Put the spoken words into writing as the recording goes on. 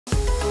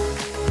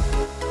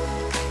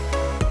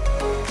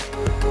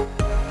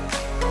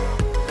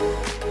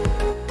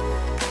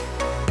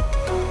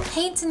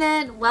Hey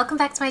internet, welcome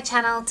back to my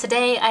channel.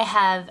 Today I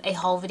have a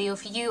haul video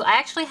for you. I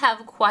actually have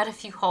quite a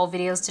few haul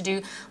videos to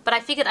do, but I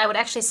figured I would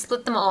actually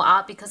split them all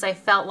out because I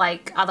felt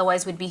like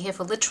otherwise we'd be here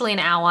for literally an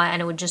hour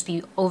and it would just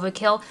be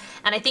overkill.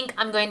 And I think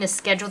I'm going to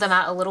schedule them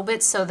out a little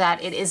bit so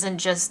that it isn't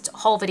just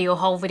haul video,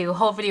 haul video,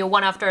 haul video,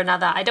 one after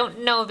another. I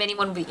don't know if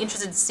anyone would be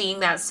interested in seeing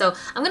that, so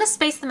I'm going to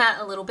space them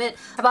out a little bit.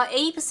 About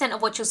 80%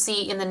 of what you'll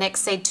see in the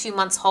next, say, 2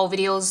 months haul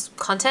videos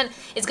content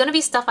is going to be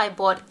stuff I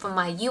bought from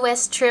my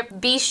US trip.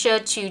 Be sure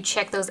to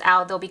check those out.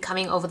 They'll be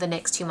coming over the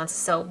next 2 months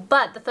or so.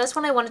 But the first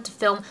one I wanted to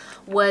film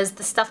was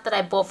the stuff that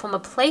I bought from a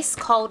place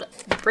called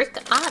Blick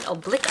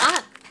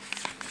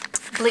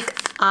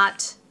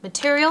Art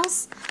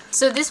Materials.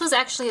 So this was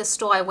actually a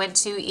store I went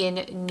to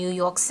in New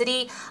York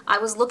City. I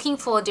was looking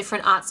for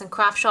different arts and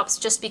craft shops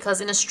just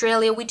because in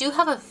Australia we do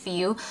have a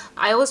few.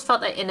 I always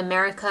felt that in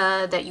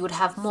America that you would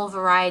have more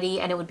variety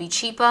and it would be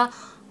cheaper.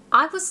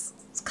 I was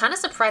kind of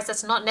surprised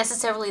that's not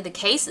necessarily the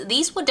case.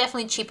 These were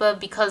definitely cheaper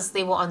because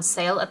they were on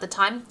sale at the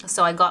time,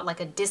 so I got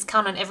like a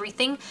discount on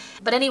everything.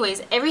 But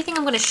anyways, everything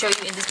I'm going to show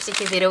you in this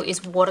particular video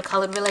is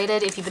watercolor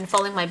related. If you've been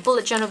following my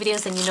bullet journal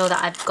videos, then you know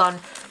that I've gone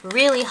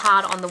really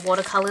hard on the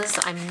watercolors.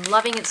 I'm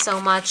loving it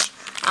so much.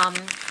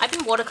 I've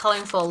been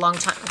watercoloring for a long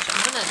time.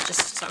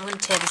 Actually, I'm gonna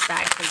tear this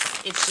bag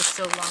because it's just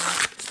so long.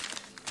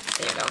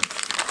 There you go.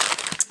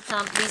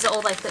 These are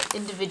all like the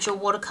individual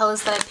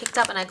watercolors that I picked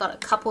up, and I got a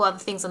couple other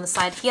things on the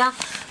side here.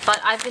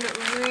 But I've been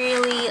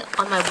really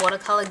on my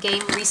watercolor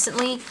game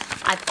recently.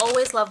 I've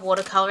always loved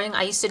watercoloring.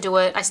 I used to do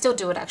it, I still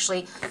do it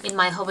actually, in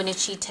my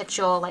Hobonichi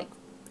Techo like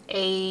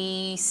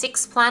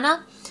A6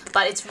 planner.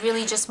 But it's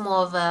really just more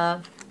of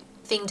a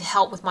thing to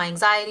help with my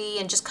anxiety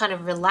and just kind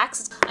of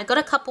relax. I got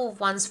a couple of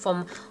ones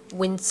from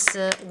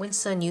Winsor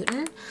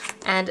Newton,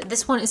 and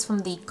this one is from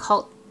the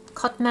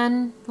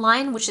Cotman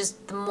line, which is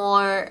the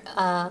more,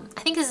 I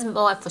think this is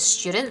more for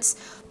students.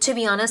 To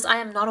be honest, I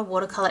am not a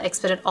watercolor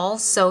expert at all,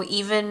 so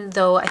even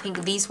though I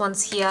think these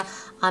ones here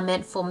are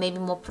meant for maybe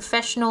more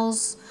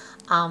professionals,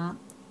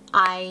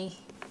 I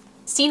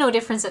see no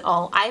difference at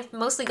all. I've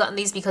mostly gotten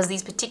these because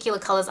these particular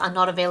colors are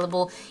not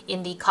available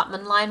in the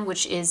Cotman line,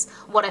 which is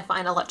what I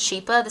find a lot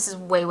cheaper. This is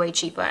way, way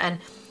cheaper, and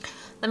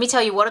let me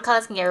tell you,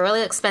 watercolors can get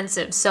really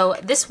expensive. So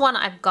this one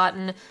I've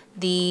gotten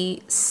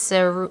the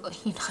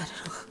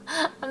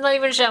I'm not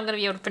even sure I'm going to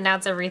be able to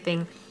pronounce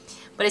everything.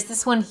 But it's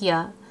this one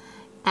here.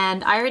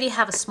 And I already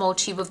have a small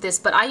tube of this,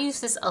 but I use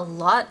this a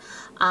lot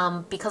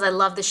because I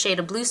love the shade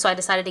of blue, so I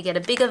decided to get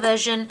a bigger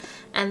version.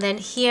 And then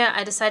here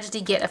I decided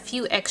to get a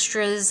few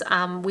extras.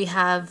 We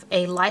have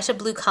a lighter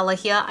blue color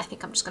here. I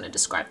think I'm just going to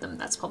describe them.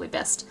 That's probably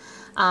best.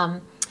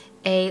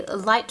 A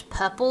light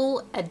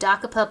purple, a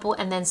darker purple,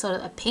 and then sort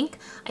of a pink.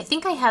 I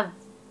think I have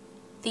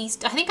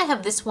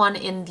this one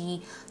in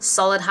the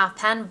solid half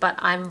pan, but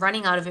I'm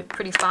running out of it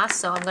pretty fast,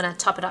 so I'm gonna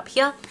top it up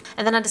here.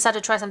 And then I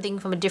decided to try something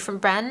from a different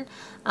brand,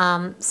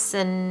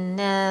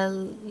 Celina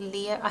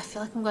Lee. I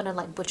feel like I'm gonna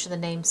like butcher the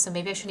name, so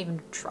maybe I shouldn't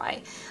even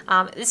try.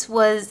 This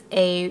was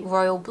a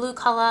royal blue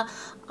color.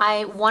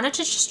 I wanted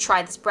to just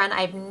try this brand.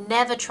 I've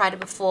never tried it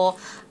before,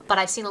 but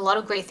I've seen a lot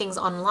of great things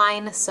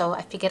online, so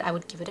I figured I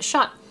would give it a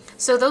shot.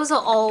 So those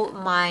are all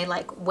my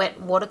like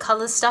wet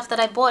watercolor stuff that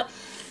I bought.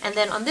 And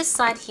then on this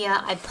side here,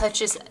 I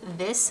purchased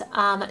this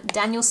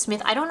Daniel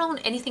Smith. I don't own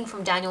anything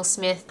from Daniel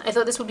Smith. I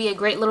thought this would be a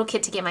great little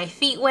kit to get my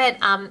feet wet.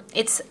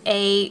 It's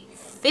a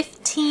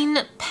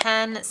 15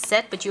 pan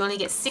set, but you only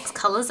get 6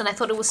 colors, and I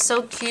thought it was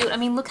so cute. I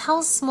mean, look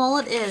how small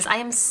it is. I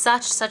am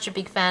such a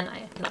big fan. I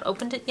have not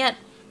opened it yet.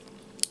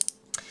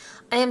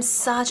 I am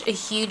such a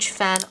huge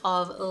fan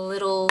of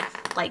little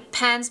like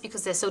pans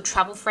because they're so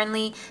travel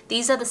friendly.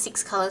 These are the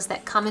 6 colors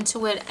that come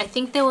into it. I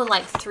think there were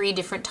like 3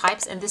 different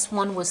types, and this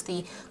one was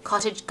the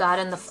Cottage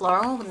Garden, the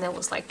floral, and there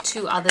was like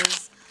 2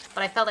 others.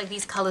 But I felt like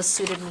these colors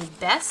suited me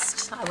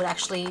best. I would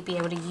actually be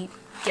able to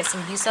get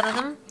some use out of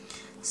them.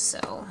 So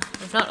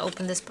I've not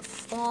opened this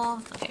before.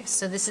 Okay,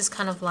 so this is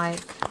kind of like,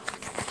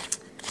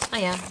 oh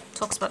yeah,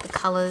 talks about the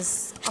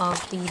colors of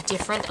the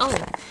different,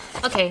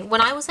 okay,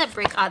 when I was at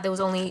Brick Art there was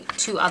only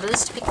 2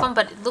 others to pick from,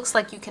 but it looks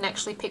like you can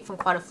actually pick from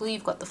quite a few.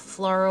 You've got the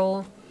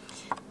floral,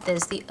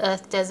 there's the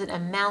earth, desert,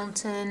 and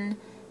mountain,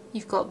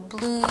 you've got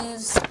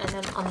blues, and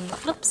then on the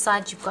flip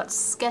side you've got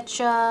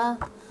Sketcher,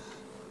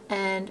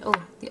 and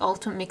the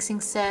ultimate mixing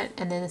set,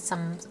 and then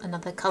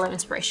another color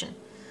inspiration.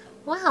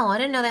 Wow, I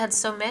didn't know they had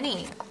so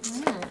many.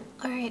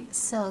 Alright,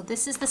 so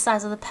this is the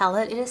size of the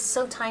palette. It is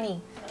so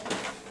tiny.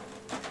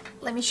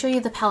 Let me show you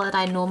the palette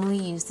I normally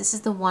use. This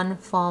is the one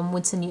from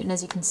Winsor Newton.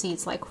 As you can see,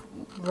 it's like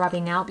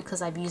rubbing out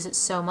because I've used it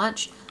so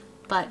much.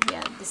 But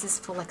yeah, this is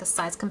for like a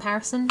size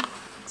comparison.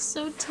 It's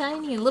so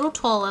tiny, a little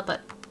taller,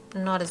 but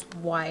not as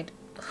wide.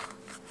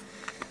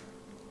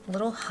 A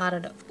little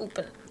harder to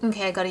open.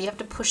 Okay, I got it. You have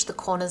to push the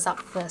corners up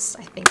first,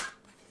 I think.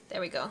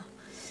 There we go.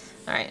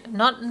 Alright,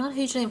 not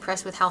hugely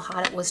impressed with how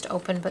hard it was to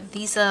open, but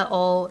these are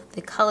all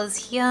the colors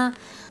here.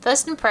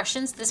 First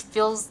impressions, this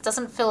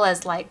doesn't feel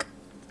as like,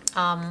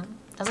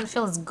 doesn't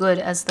feel as good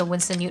as the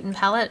Winsor Newton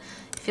palette.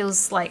 It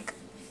feels like,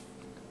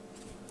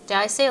 did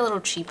I say a little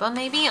cheaper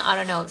maybe? I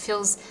don't know. It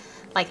feels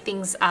like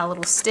things are a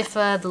little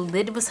stiffer, the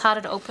lid was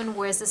harder to open,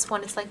 whereas this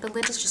one, it's like the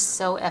lid is just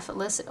so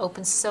effortless, it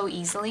opens so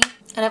easily.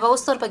 And I've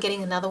always thought about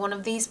getting another one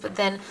of these, but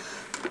then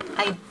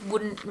I'm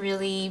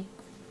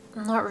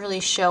not really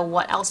sure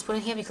what else to put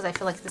in here because I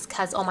feel like this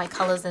has all my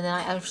colors, and then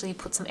I actually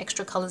put some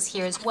extra colors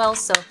here as well,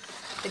 so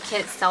the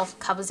kit itself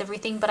covers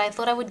everything. But I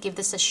thought I would give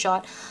this a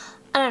shot.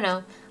 I don't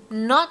know,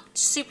 not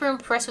super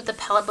impressed with the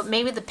palette, but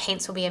maybe the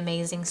paints will be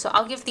amazing, so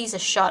I'll give these a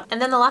shot. And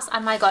then the last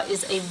item I got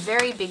is a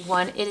very big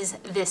one. It is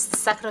this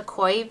Sakura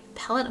Koi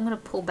palette. I'm going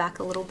to pull back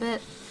a little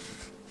bit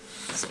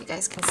so you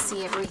guys can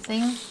see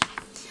everything.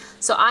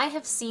 So I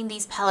have seen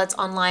these palettes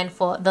online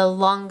for the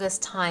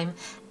longest time,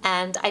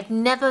 and I've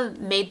never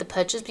made the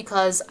purchase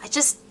because I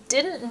just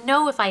didn't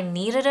know if I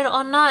needed it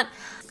or not.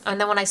 And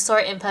then when I saw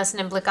it in person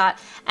in Blick Art,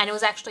 and it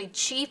was actually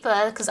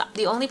cheaper, because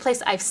the only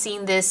place I've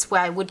seen this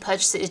where I would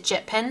purchase it is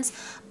Jet Pens,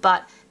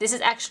 but this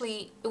is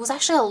actually, it was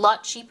actually a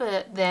lot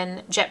cheaper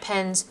than Jet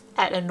Pens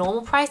at a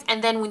normal price.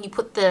 And then when you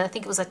put the, I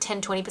think it was a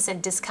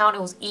 10-20% discount,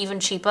 it was even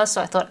cheaper,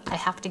 so I thought I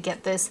have to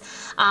get this.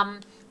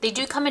 They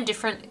do come in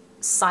different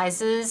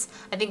sizes.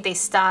 I think they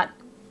start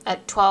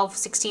at 12,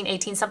 16,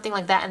 18, something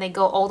like that, and they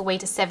go all the way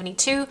to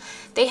 72.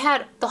 They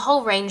had the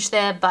whole range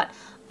there, but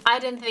I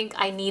didn't think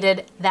I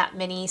needed that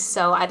many,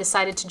 so I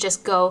decided to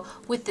just go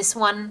with this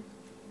one.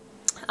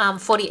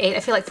 48. I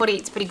feel like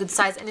 48 is a pretty good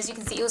size, and as you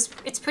can see,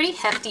 it's pretty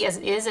hefty as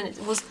it is, and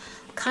it was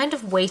kind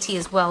of weighty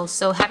as well.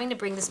 So having to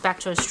bring this back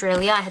to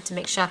Australia, I had to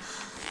make sure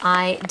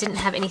I didn't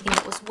have anything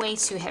that was way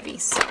too heavy.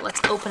 So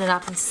let's open it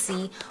up and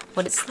see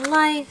what it's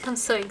like. I'm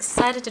so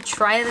excited to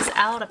try this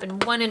out. I've been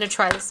wanting to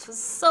try this for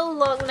so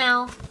long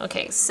now.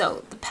 Okay,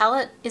 so the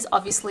palette is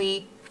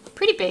obviously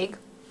pretty big.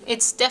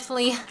 It's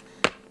definitely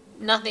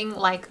nothing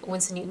like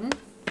Winsor Newton.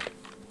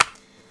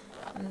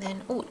 And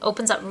then, oh, it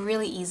opens up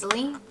really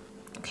easily.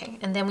 Okay,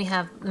 and then we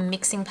have a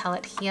mixing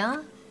palette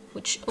here,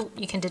 which, oh,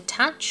 you can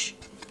detach.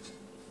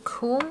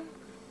 Cool.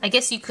 I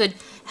guess you could,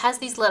 has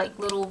these like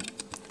little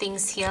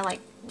things here, like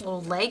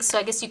little legs, so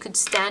I guess you could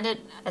stand it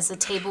as a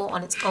table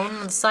on its own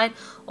on the side,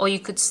 or you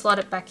could slot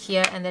it back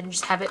here and then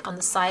just have it on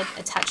the side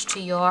attached to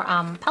your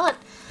palette.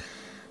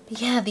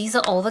 But yeah, these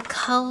are all the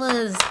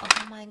colors.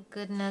 Oh my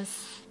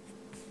goodness.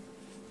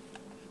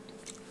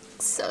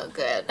 So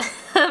good.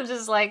 I'm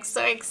just like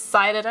so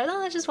excited.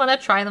 I just want to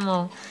try them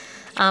all.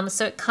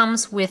 So it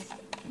comes with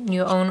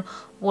your own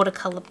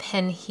watercolor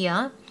pen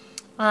here.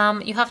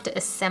 You have to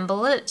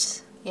assemble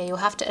it. Yeah, you'll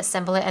have to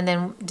assemble it and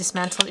then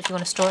dismantle it if you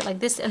want to store it like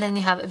this. And then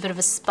you have a bit of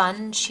a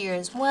sponge here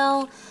as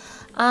well.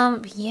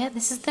 Yeah,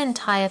 this is the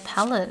entire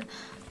palette.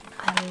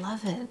 I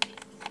love it.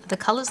 The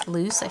color's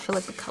loose. I feel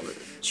like the color...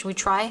 Should we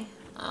try?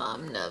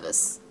 I'm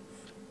nervous.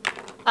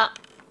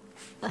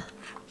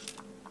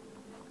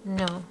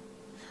 No.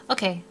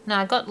 Okay, now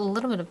I got a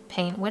little bit of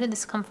paint. Where did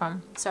this come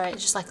from? Sorry,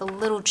 it's just like a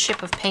little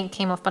chip of paint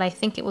came off, but I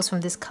think it was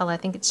from this color. I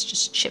think it's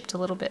just chipped a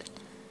little bit.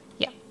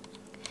 Yeah,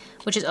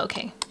 which is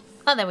okay.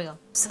 Oh, there we go.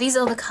 So these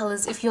are the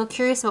colors. If you're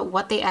curious about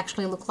what they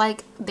actually look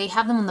like, they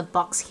have them on the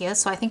box here.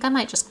 So I think I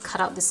might just cut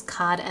out this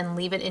card and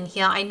leave it in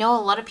here. I know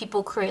a lot of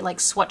people create like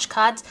swatch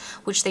cards,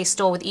 which they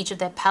store with each of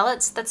their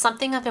palettes. That's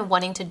something I've been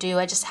wanting to do.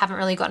 I just haven't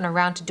really gotten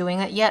around to doing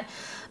it yet,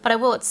 but I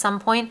will at some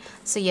point.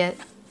 So yeah,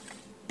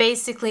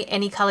 basically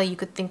any color you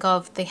could think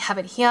of, they have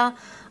it here.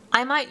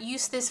 I might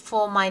use this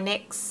for my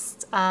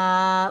next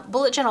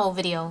bullet journal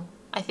video,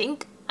 I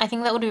think. I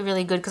think that would be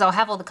really good because I'll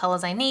have all the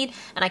colors I need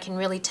and I can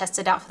really test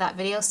it out for that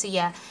video. So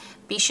yeah,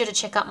 be sure to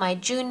check out my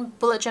June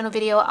bullet journal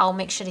video. I'll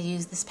make sure to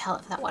use this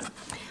palette for that one.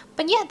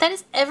 But yeah, that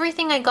is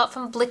everything I got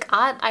from Blick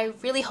Art. I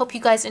really hope you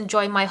guys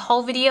enjoy my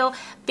haul video.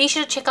 Be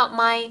sure to check out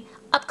my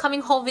upcoming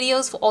haul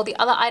videos for all the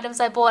other items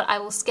I bought. I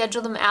will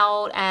schedule them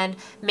out and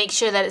make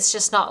sure that it's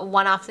just not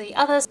one after the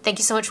other. Thank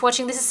you so much for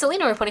watching. This is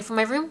Celina reporting from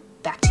my room.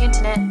 Back to the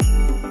internet.